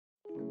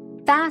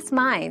Fast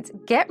minds,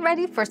 get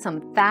ready for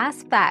some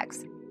fast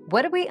facts.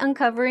 What are we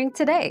uncovering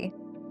today?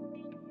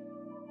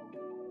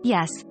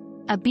 Yes,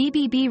 a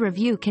BBB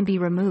review can be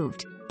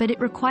removed, but it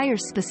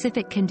requires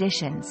specific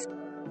conditions.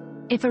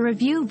 If a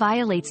review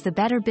violates the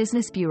Better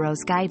Business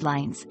Bureau's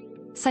guidelines,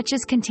 such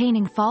as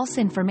containing false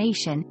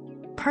information,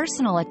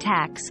 personal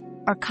attacks,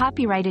 or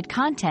copyrighted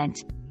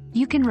content,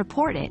 you can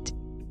report it.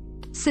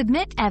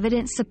 Submit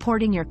evidence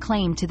supporting your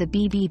claim to the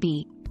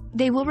BBB.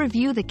 They will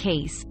review the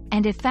case,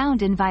 and if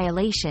found in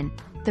violation,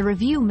 the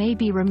review may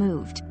be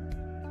removed.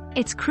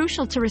 It's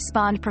crucial to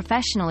respond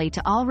professionally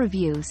to all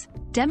reviews,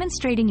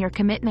 demonstrating your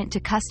commitment to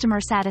customer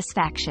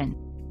satisfaction.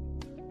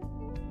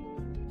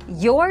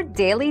 Your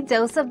daily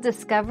dose of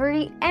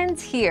discovery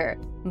ends here,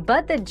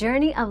 but the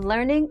journey of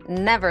learning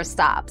never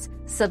stops.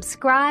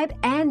 Subscribe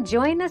and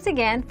join us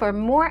again for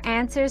more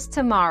answers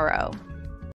tomorrow.